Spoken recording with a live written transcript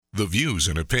The views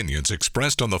and opinions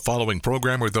expressed on the following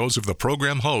program are those of the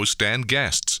program host and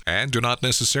guests, and do not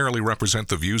necessarily represent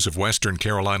the views of Western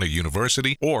Carolina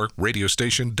University or radio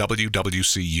station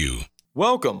WWCU.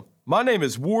 Welcome. My name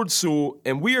is Ward Sewell,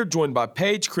 and we are joined by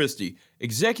Paige Christie,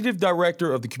 Executive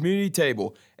Director of the Community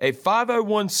Table, a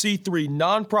 501c3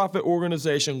 nonprofit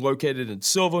organization located in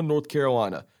Sylva, North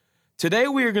Carolina. Today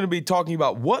we are going to be talking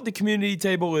about what the Community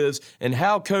Table is and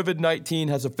how COVID-19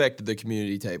 has affected the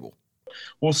Community Table.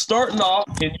 Well, starting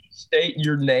off, can you state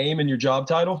your name and your job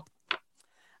title?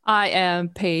 I am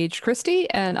Paige Christie,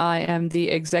 and I am the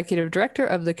Executive Director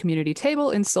of the Community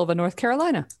Table in Sylva, North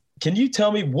Carolina. Can you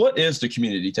tell me what is the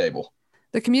Community Table?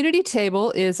 The Community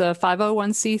Table is a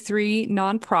 501c3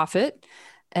 nonprofit,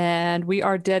 and we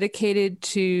are dedicated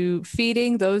to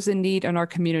feeding those in need in our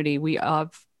community. We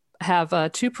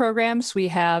have two programs. We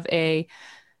have a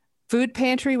food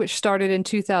pantry, which started in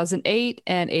 2008,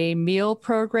 and a meal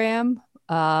program,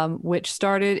 which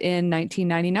started in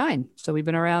 1999. So we've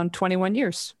been around 21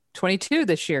 years, 22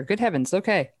 this year. Good heavens.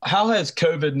 Okay. How has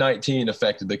COVID-19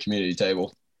 affected the Community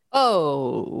Table?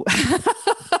 Oh,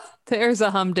 there's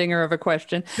a humdinger of a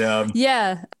question.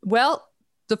 Yeah. Well,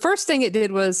 the first thing it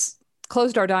did was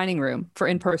closed our dining room for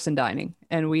in-person dining,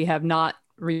 and we have not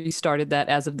restarted that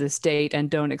as of this date and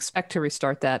don't expect to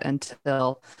restart that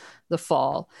until the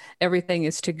fall. Everything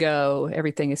is to go.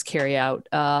 Everything is carry out.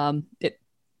 It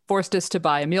forced us to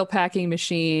buy a meal packing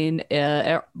machine.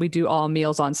 We do all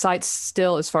meals on site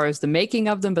still as far as the making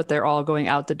of them, but they're all going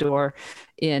out the door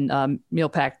in meal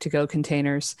pack to go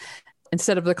containers.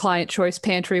 Instead of the client choice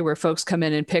pantry where folks come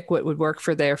in and pick what would work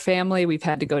for their family, we've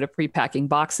had to go to pre-packing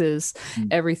boxes.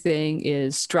 Everything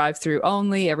is drive-through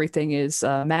only. Everything is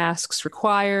masks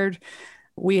required.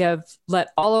 We have let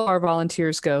all of our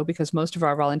volunteers go because most of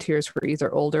our volunteers were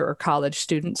either older or college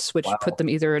students, which put them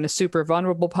either in a super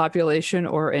vulnerable population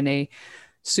or in a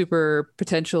super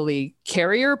potentially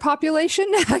carrier population,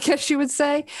 I guess you would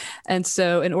say. And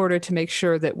so in order to make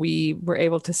sure that we were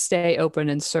able to stay open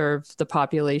and serve the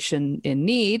population in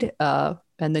need,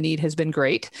 and the need has been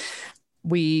great,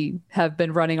 we have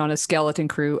been running on a skeleton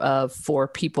crew of 4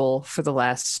 people for the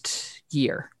last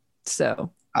year.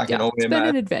 So it's been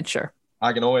an adventure.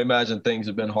 I can only imagine things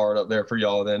have been hard up there for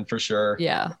y'all then, for sure.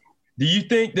 Yeah. Do you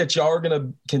think that y'all are going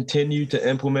to continue to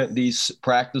implement these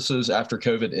practices after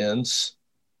COVID ends?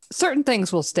 Certain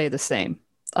things will stay the same.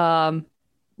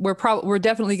 We're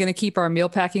definitely going to keep our meal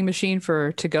packing machine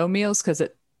for to-go meals because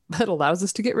it allows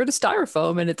us to get rid of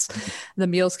styrofoam, and the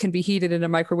meals can be heated in a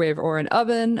microwave or an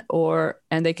oven,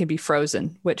 and they can be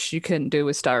frozen, which you couldn't do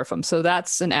with styrofoam. So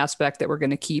that's an aspect that we're going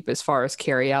to keep as far as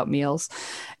carry out meals.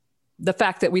 The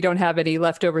fact that we don't have any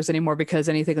leftovers anymore, because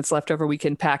anything that's left over we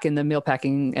can pack in the meal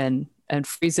packing and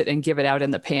freeze it and give it out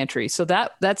in the pantry. So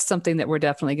that's something that we're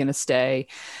definitely going to stay.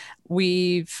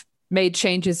 We've made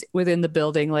changes within the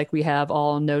building, like we have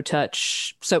all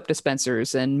no-touch soap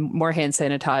dispensers and more hand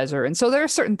sanitizer. And so there are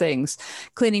certain things,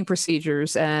 cleaning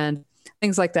procedures and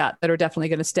things like that are definitely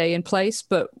going to stay in place.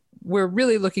 But we're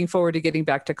really looking forward to getting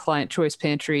back to client choice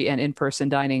pantry and in-person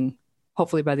dining,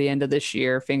 hopefully by the end of this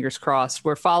year, fingers crossed.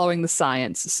 We're following the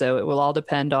science, so it will all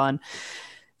depend on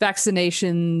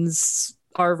vaccinations,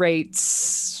 our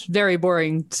rates, very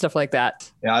boring stuff like that.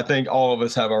 Yeah, I think all of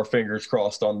us have our fingers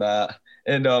crossed on that.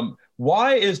 And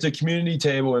why is the Community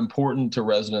Table important to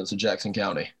residents of Jackson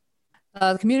County?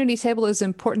 The Community Table is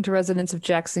important to residents of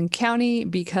Jackson County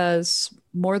because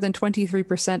more than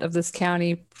 23% of this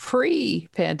county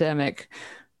pre-pandemic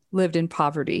lived in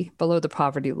poverty, below the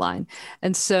poverty line.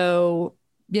 And so,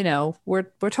 we're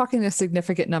talking a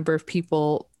significant number of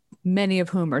people, many of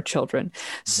whom are children.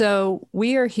 So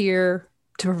we are here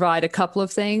to provide a couple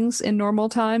of things in normal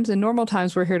times. In normal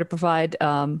times, we're here to provide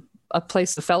a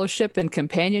place of fellowship and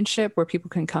companionship where people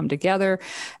can come together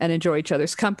and enjoy each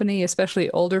other's company, especially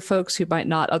older folks who might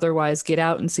not otherwise get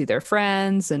out and see their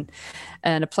friends, and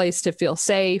a place to feel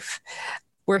safe.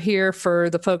 We're here for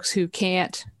the folks who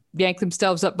can't yank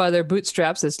themselves up by their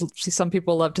bootstraps, as some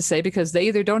people love to say, because they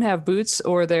either don't have boots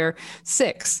or they're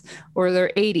 6 or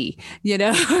they're 80,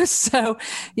 So,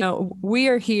 we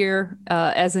are here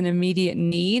as an immediate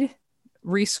need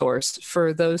resource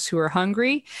for those who are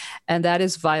hungry. And that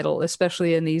is vital,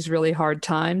 especially in these really hard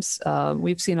times.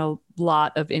 We've seen a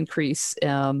lot of increase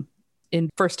in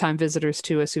first-time visitors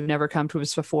to us who've never come to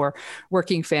us before,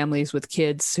 working families with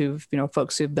kids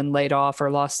folks who've been laid off or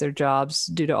lost their jobs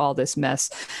due to all this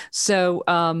mess. So,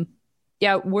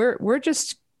 we're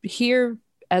just here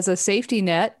as a safety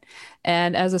net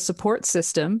and as a support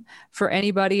system for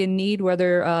anybody in need,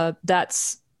 whether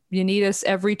that's you need us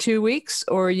every 2 weeks,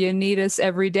 or you need us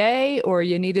every day, or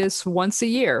you need us once a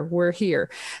year, we're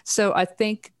here. So I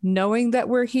think knowing that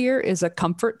we're here is a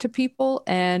comfort to people.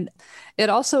 And it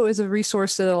also is a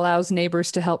resource that allows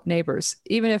neighbors to help neighbors.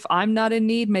 Even if I'm not in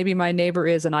need, maybe my neighbor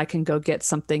is, and I can go get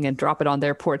something and drop it on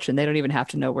their porch and they don't even have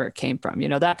to know where it came from,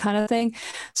 that kind of thing.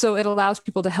 So it allows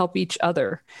people to help each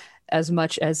other as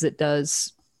much as it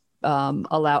does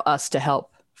allow us to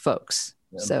help folks.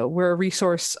 So we're a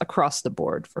resource across the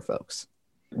board for folks.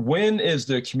 When is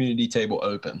the community table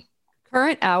open?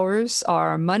 Current hours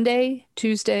are Monday,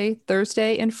 Tuesday,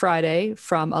 Thursday, and Friday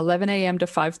from 11 a.m. to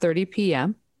 5:30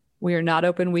 p.m. We are not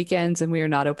open weekends, and we are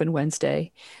not open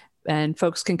Wednesday. And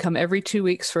folks can come every 2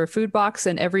 weeks for a food box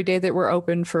and every day that we're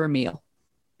open for a meal.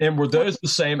 And were those the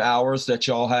same hours that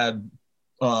y'all had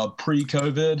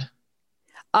pre-COVID?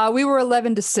 We were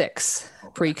 11 to 6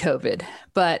 pre-COVID,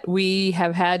 but we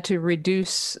have had to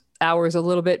reduce hours a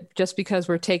little bit just because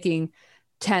we're taking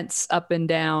tents up and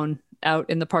down out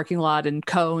in the parking lot and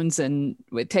cones, and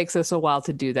it takes us a while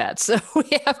to do that. So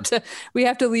we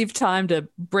have to leave time to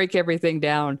break everything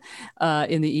down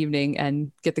in the evening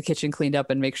and get the kitchen cleaned up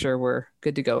and make sure we're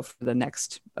good to go for the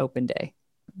next open day.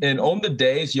 And on the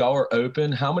days y'all are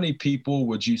open, how many people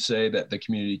would you say that the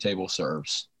community table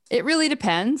serves? It really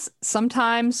depends.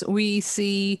 Sometimes we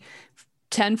see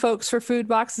 10 folks for food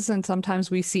boxes, and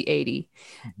sometimes we see 80.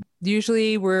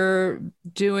 Usually we're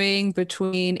doing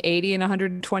between 80 and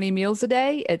 120 meals a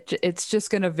day. It's just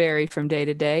going to vary from day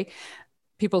to day.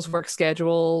 People's work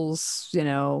schedules,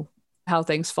 how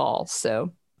things fall.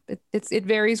 So it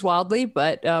varies wildly,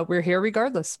 but we're here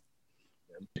regardless.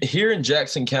 Here in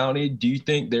Jackson County, do you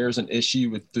think there's an issue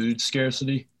with food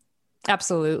scarcity?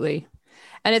 Absolutely.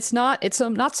 And it's not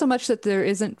so much that there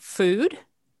isn't food,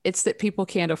 it's that people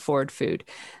can't afford food.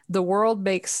 The world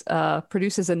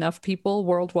produces enough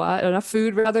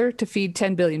food to feed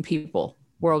 10 billion people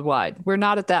worldwide. We're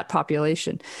not at that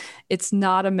population. It's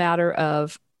not a matter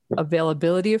of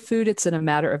availability of food. It's a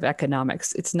matter of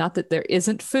economics. It's not that there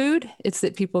isn't food. It's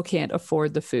that people can't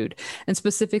afford the food. And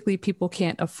specifically, people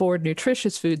can't afford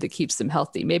nutritious food that keeps them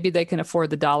healthy. Maybe they can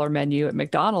afford the dollar menu at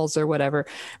McDonald's or whatever,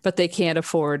 but they can't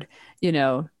afford,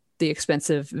 the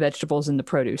expensive vegetables in the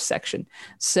produce section.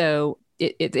 So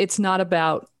it's not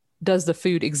about, does the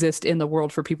food exist in the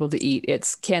world for people to eat?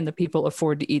 It's, can the people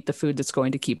afford to eat the food that's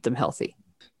going to keep them healthy?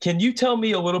 Can you tell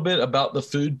me a little bit about the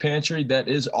food pantry that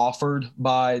is offered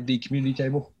by the community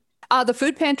table? The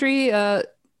food pantry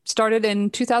started in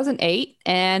 2008,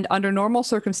 and under normal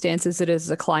circumstances, it is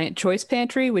a client choice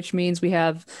pantry, which means we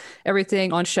have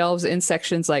everything on shelves in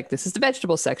sections like this is the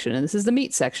vegetable section, and this is the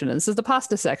meat section, and this is the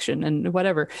pasta section, and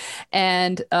whatever.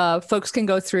 And folks can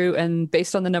go through, and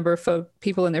based on the number of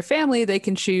people in their family, they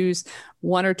can choose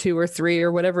 1 or 2 or 3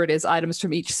 or whatever it is, items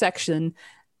from each section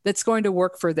that's going to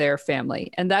work for their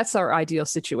family. And that's our ideal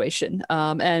situation.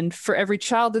 And for every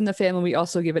child in the family, we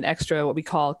also give an extra, what we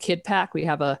call kid pack. We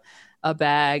have a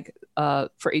bag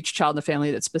for each child in the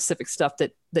family that's specific stuff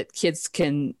that kids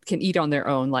can eat on their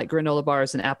own, like granola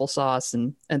bars and applesauce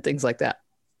and things like that.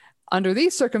 Under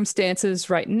these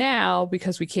circumstances right now,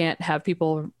 because we can't have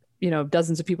people,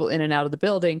 dozens of people in and out of the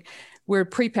building, we're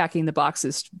pre-packing the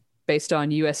boxes based on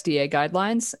USDA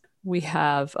guidelines. We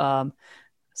have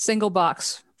single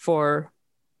box for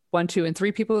 1, 2, and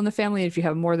 3 people in the family. If you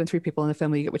have more than 3 people in the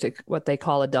family, you get what they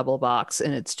call a double box,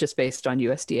 and it's just based on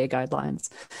USDA guidelines.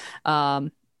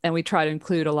 And we try to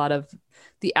include a lot of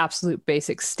the absolute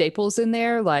basic staples in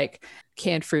there, like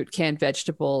canned fruit, canned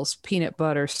vegetables, peanut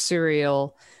butter,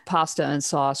 cereal, pasta and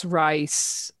sauce,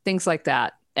 rice, things like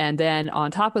that. And then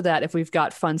on top of that, if we've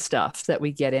got fun stuff that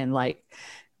we get in, like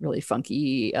really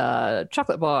funky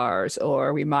chocolate bars,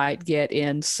 or we might get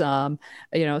in some,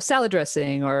 salad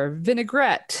dressing or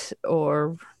vinaigrette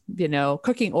or,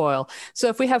 cooking oil. So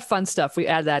if we have fun stuff, we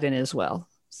add that in as well.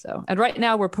 So, and right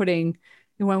now we're putting,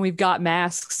 when we've got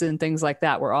masks and things like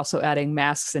that, we're also adding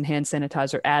masks and hand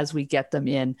sanitizer as we get them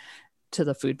in to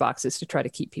the food boxes to try to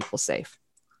keep people safe.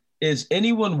 Is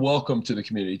anyone welcome to the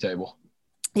community table?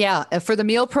 Yeah. For the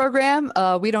meal program,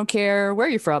 we don't care where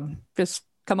you're from. Just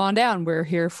come on down. We're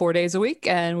here 4 days a week,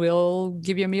 and we'll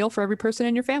give you a meal for every person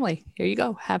in your family. Here you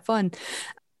go. Have fun.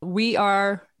 We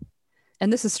are,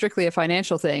 and this is strictly a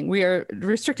financial thing, we are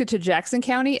restricted to Jackson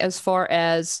County as far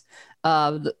as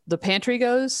the pantry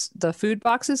goes, the food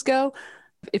boxes go.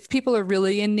 If people are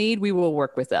really in need, we will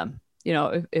work with them.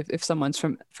 If someone's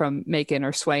from Macon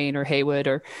or Swain or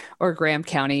Haywood or Graham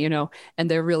County, and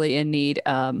they're really in need,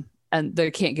 and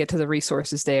they can't get to the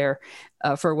resources there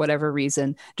for whatever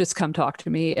reason, just come talk to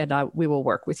me, and we will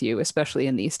work with you, especially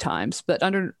in these times. But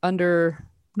under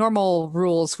normal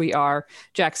rules, we are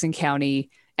Jackson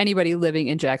County anybody living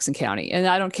in Jackson County. And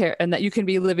I don't care. And that you can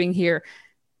be living here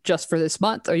just for this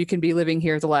month, or you can be living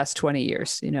here the last 20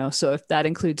 years, so if that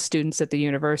includes students at the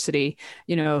university,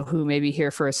 who may be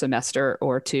here for a semester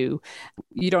or two,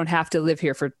 you don't have to live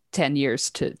here for 10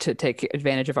 years to take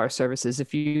advantage of our services.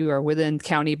 If you are within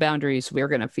county boundaries, we're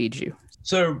going to feed you.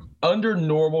 So under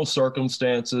normal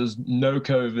circumstances, no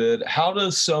COVID, how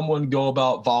does someone go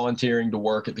about volunteering to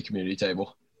work at the community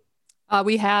table?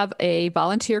 We have a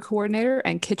volunteer coordinator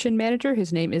and kitchen manager.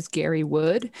 His name is Gary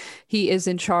Wood. He is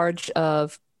in charge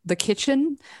of the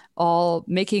kitchen,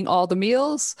 making all the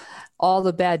meals, all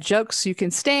the bad jokes you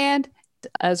can stand,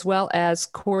 as well as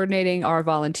coordinating our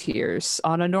volunteers.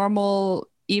 On a normal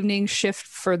evening shift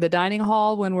for the dining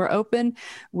hall, when we're open,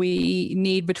 we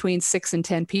need between 6 and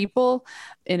 10 people,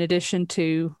 in addition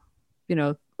to,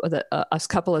 a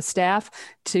couple of staff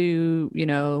to,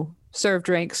 serve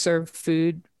drinks, serve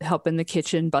food, help in the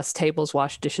kitchen, bus tables,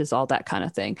 wash dishes, all that kind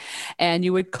of thing. And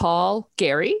you would call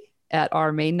Gary at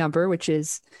our main number, which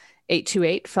is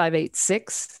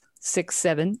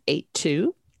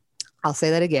 828-586-6782. I'll say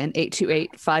that again,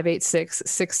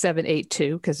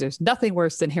 828-586-6782, because there's nothing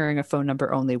worse than hearing a phone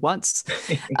number only once.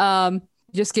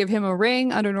 Just give him a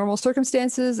ring under normal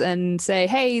circumstances and say,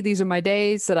 hey, these are my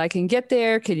days that I can get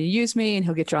there. Can you use me? And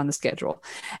he'll get you on the schedule.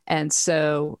 And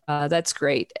so that's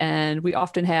great. And we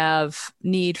often have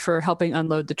need for helping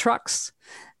unload the trucks.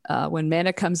 When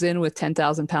Manna comes in with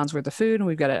 10,000 pounds worth of food, and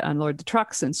we've got to unload the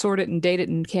trucks and sort it and date it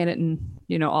and can it and,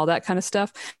 all that kind of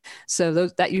stuff. So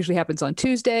that usually happens on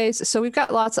Tuesdays. So we've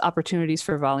got lots of opportunities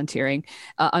for volunteering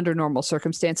under normal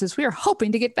circumstances. We are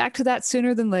hoping to get back to that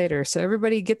sooner than later. So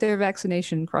everybody get their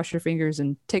vaccination, cross your fingers,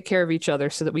 and take care of each other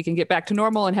so that we can get back to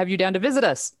normal and have you down to visit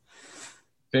us.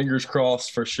 Fingers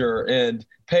crossed for sure. And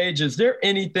Paige, is there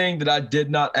anything that I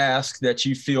did not ask that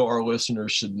you feel our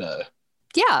listeners should know?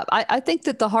 Yeah, I think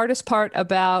that the hardest part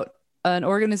about an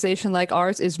organization like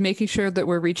ours is making sure that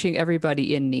we're reaching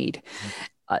everybody in need.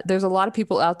 There's a lot of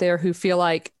people out there who feel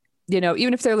like,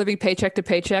 even if they're living paycheck to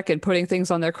paycheck and putting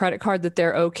things on their credit card, that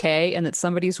they're okay and that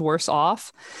somebody's worse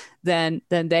off than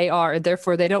they are. And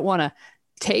therefore, they don't want to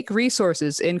take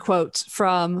resources, in quotes,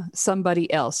 from somebody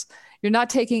else. You're not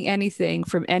taking anything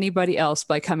from anybody else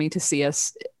by coming to see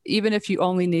us, even if you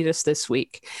only need us this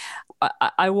week.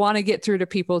 I want to get through to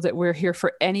people that we're here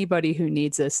for anybody who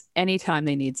needs us, anytime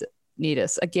they need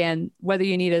us. Again, whether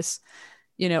you need us,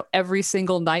 every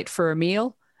single night for a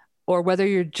meal, or whether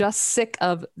you're just sick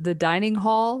of the dining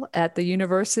hall at the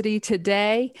university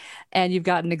today and you've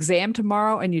got an exam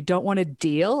tomorrow and you don't want to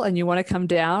deal and you want to come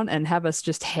down and have us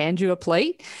just hand you a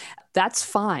plate, that's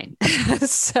fine.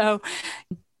 So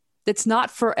it's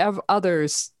not for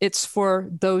others. It's for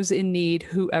those in need,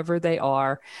 whoever they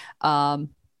are.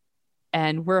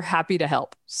 And we're happy to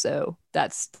help. So I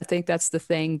think that's the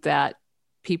thing that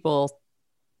people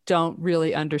don't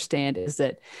really understand, is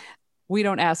that we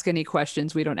don't ask any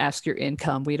questions. We don't ask your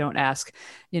income. We don't ask,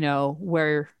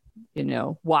 where,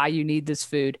 why you need this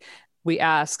food. We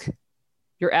ask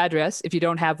your address. If you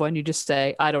don't have one, you just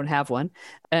say, I don't have one.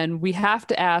 And we have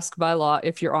to ask by law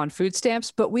if you're on food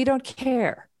stamps, but we don't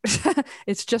care.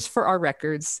 It's just for our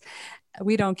records.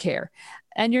 We don't care.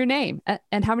 And your name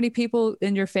and how many people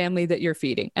in your family that you're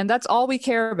feeding. And that's all we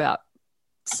care about.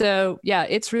 So yeah,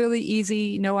 it's really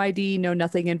easy. No ID, no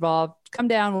nothing involved. Come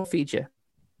down, we'll feed you.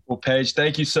 Well, Paige,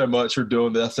 thank you so much for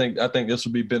doing this. I think this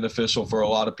will be beneficial for a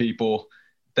lot of people.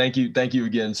 Thank you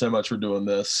again so much for doing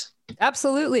this.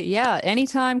 Absolutely. Yeah.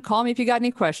 Anytime, call me if you got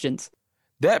any questions.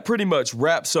 That pretty much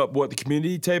wraps up what the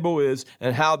community table is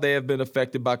and how they have been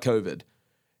affected by COVID.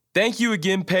 Thank you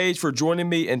again, Paige, for joining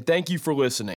me, and thank you for listening.